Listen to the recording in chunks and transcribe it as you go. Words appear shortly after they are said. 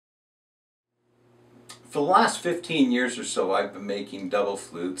For the last 15 years or so, I've been making double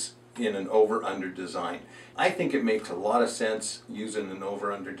flutes in an over-under design. I think it makes a lot of sense using an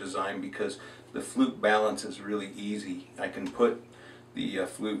over-under design because the flute balance is really easy. I can put the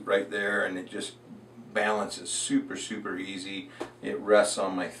flute right there and it just balances super easy. It rests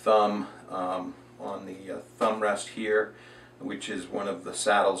on my thumb, on the thumb rest here, which is one of the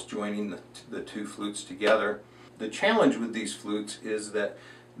saddles joining the two flutes together. The challenge with these flutes is that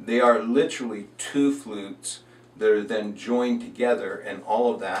they are literally two flutes that are then joined together, and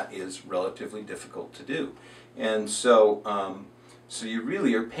all of that is relatively difficult to do. And so so you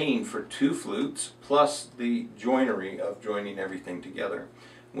really are paying for two flutes plus the joinery of joining everything together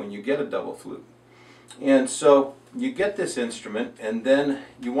when you get a double flute. And so you get this instrument and then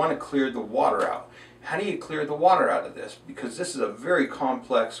you want to clear the water out. How do you clear the water out of this? Because this is a very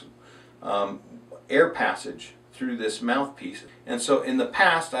complex air passage through this mouthpiece. And so in the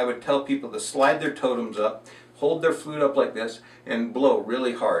past I would tell people to slide their totems up, hold their flute up like this, and blow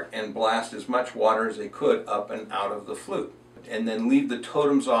really hard and blast as much water as they could up and out of the flute. And then leave the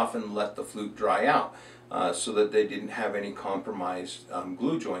totems off and let the flute dry out so that they didn't have any compromised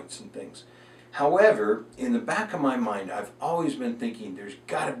glue joints and things. However, in the back of my mind, I've always been thinking there's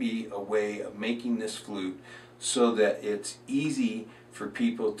got to be a way of making this flute so that it's easy for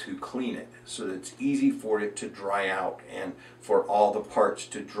people to clean it, so that it's easy for it to dry out and for all the parts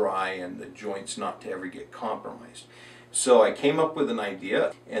to dry and the joints not to ever get compromised. So I came up with an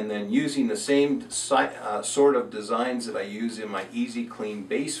idea, and then using the same sort of designs that I use in my Easy Clean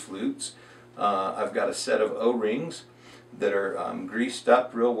bass flutes, I've got a set of O-rings that are greased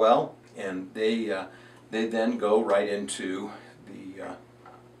up real well, and they then go right into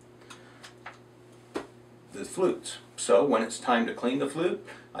the flutes. So when it's time to clean the flute,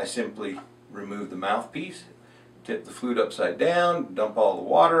 I simply remove the mouthpiece, tip the flute upside down, dump all the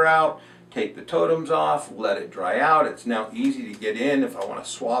water out, take the totems off, let it dry out. It's now easy to get in. If I want to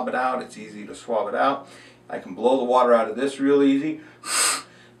swab it out, it's easy to swab it out. I can blow the water out of this real easy,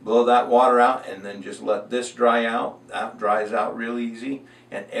 blow that water out, and then just let this dry out. That dries out real easy,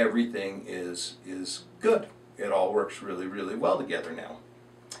 and everything is good. It all works really well together now.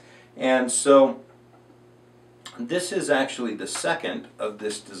 And so this is actually the second of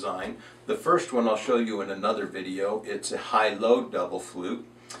this design. The first one I'll show you in another video. It's a high-low double flute.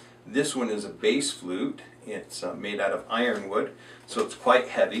 This one is a bass flute. It's made out of ironwood, so it's quite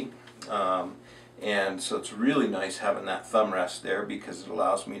heavy. And so it's really nice having that thumb rest there because it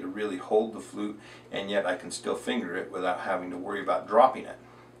allows me to really hold the flute, and yet I can still finger it without having to worry about dropping it.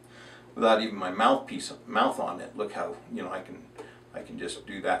 Without even my mouth on it. Look how, you know, I can just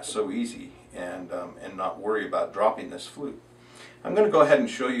do that so easy and not worry about dropping this flute. I'm going to go ahead and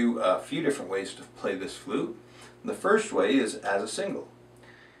show you a few different ways to play this flute. The first way is as a single.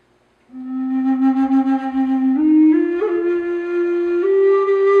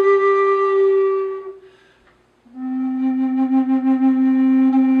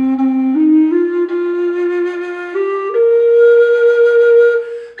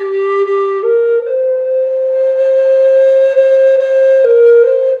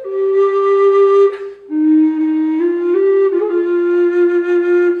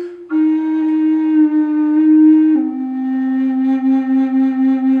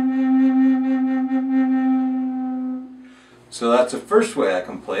 So that's the first way I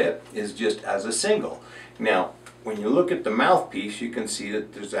can play it, is just as a single. Now, when you look at the mouthpiece, you can see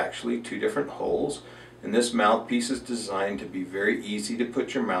that there's actually two different holes, and this mouthpiece is designed to be very easy to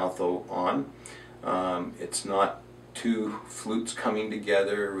put your mouth on. It's not two flutes coming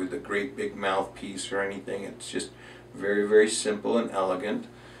together with a great big mouthpiece or anything. It's just very simple and elegant.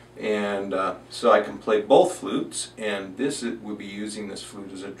 And so I can play both flutes, and this would be using this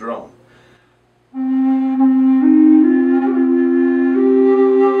flute as a drone.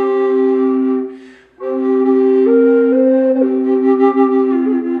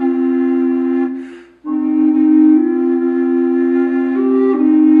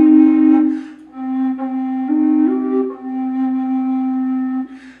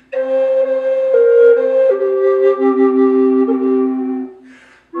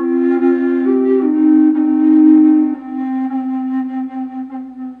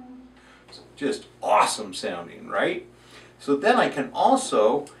 Just awesome sounding, right? So then I can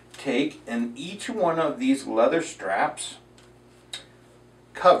also take, and each one of these leather straps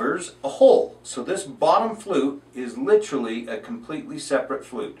covers a hole. So this bottom flute is literally a completely separate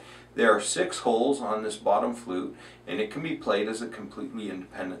flute. There are 6 holes on this bottom flute, and it can be played as a completely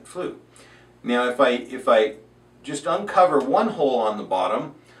independent flute. Now if I just uncover one hole on the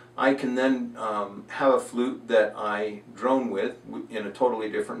bottom, I can then have a flute that I drone with in a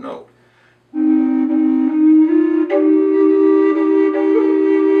totally different note.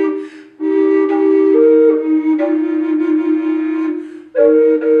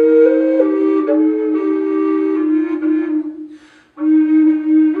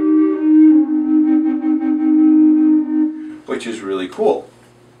 which is really cool.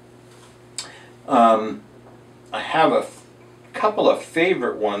 I have a couple of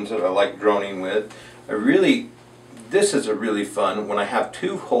favorite ones that I like droning with. This is a really fun, when I have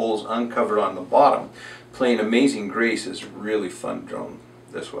two holes uncovered on the bottom, playing Amazing Grace is really fun drone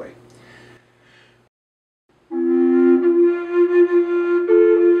this way.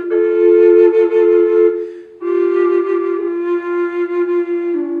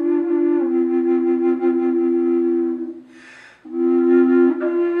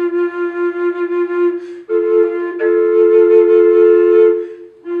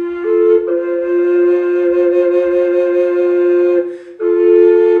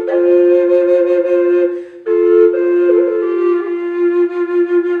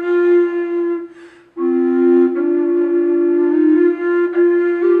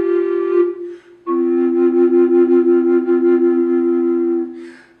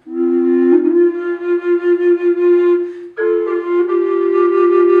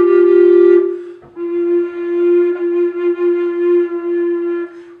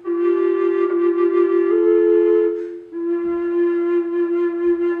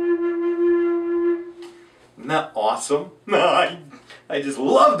 Isn't that awesome? I just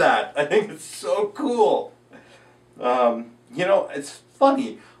love that. I think it's so cool. You know, it's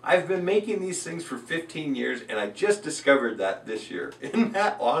funny. I've been making these things for 15 years and I just discovered that this year. Isn't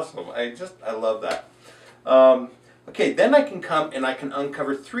that awesome? I love that. Okay, then I can come and I can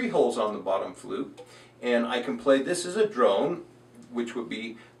uncover 3 holes on the bottom flute and I can play this as a drone, which would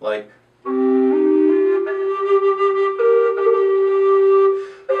be like...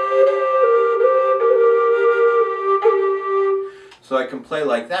 So I can play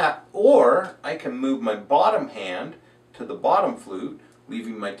like that, or I can move my bottom hand to the bottom flute,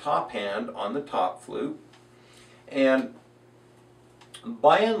 leaving my top hand on the top flute. And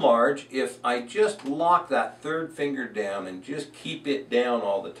by and large, if I just lock that third finger down and just keep it down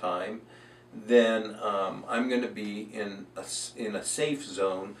all the time, then I'm going to be in a safe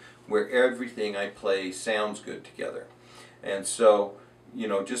zone where everything I play sounds good together. And so, you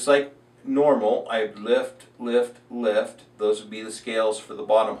know, just like normal, I lift, lift, lift. Those would be the scales for the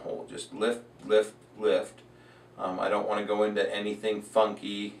bottom hole. Just lift, lift, lift. I don't want to go into anything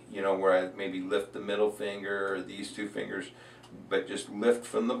funky, you know, where I maybe lift the middle finger or these 2 fingers, but just lift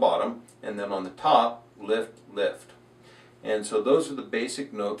from the bottom, and then on the top, lift, lift. And so those are the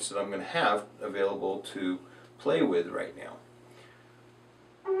basic notes that I'm going to have available to play with right now.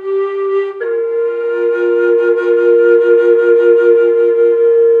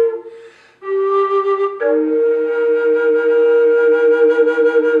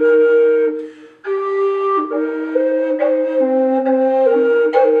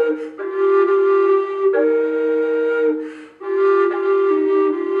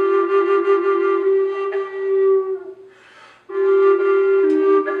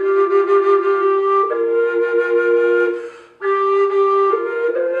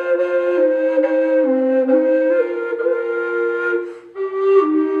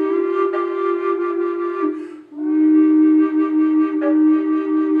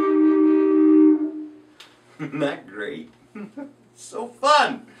 Isn't that great? So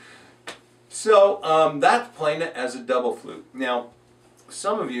fun! So that's playing it as a double flute. Now,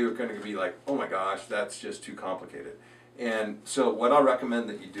 some of you are going to be like, oh my gosh, that's just too complicated. And so what I'll recommend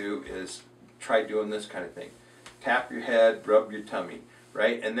that you do is try doing this kind of thing. Tap your head, rub your tummy,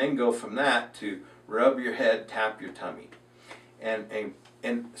 right? And then go from that to rub your head, tap your tummy.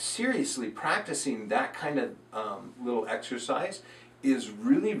 And seriously, practicing that kind of little exercise is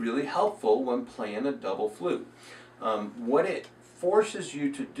really, really helpful when playing a double flute. What it forces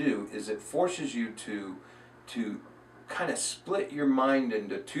you to do is it forces you to kind of split your mind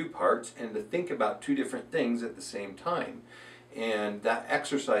into 2 parts and to think about 2 different things at the same time. And that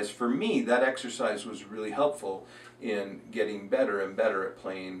exercise, for me, that exercise was really helpful in getting better and better at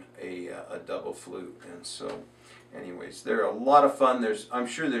playing a double flute. And so, anyways, they're a lot of fun. I'm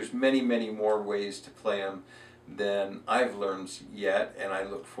sure there's many, many more ways to play them than I've learned yet, and I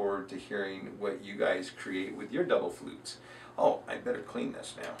look forward to hearing what you guys create with your double flutes. Oh, I better clean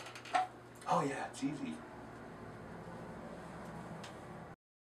this now. Oh yeah, it's easy.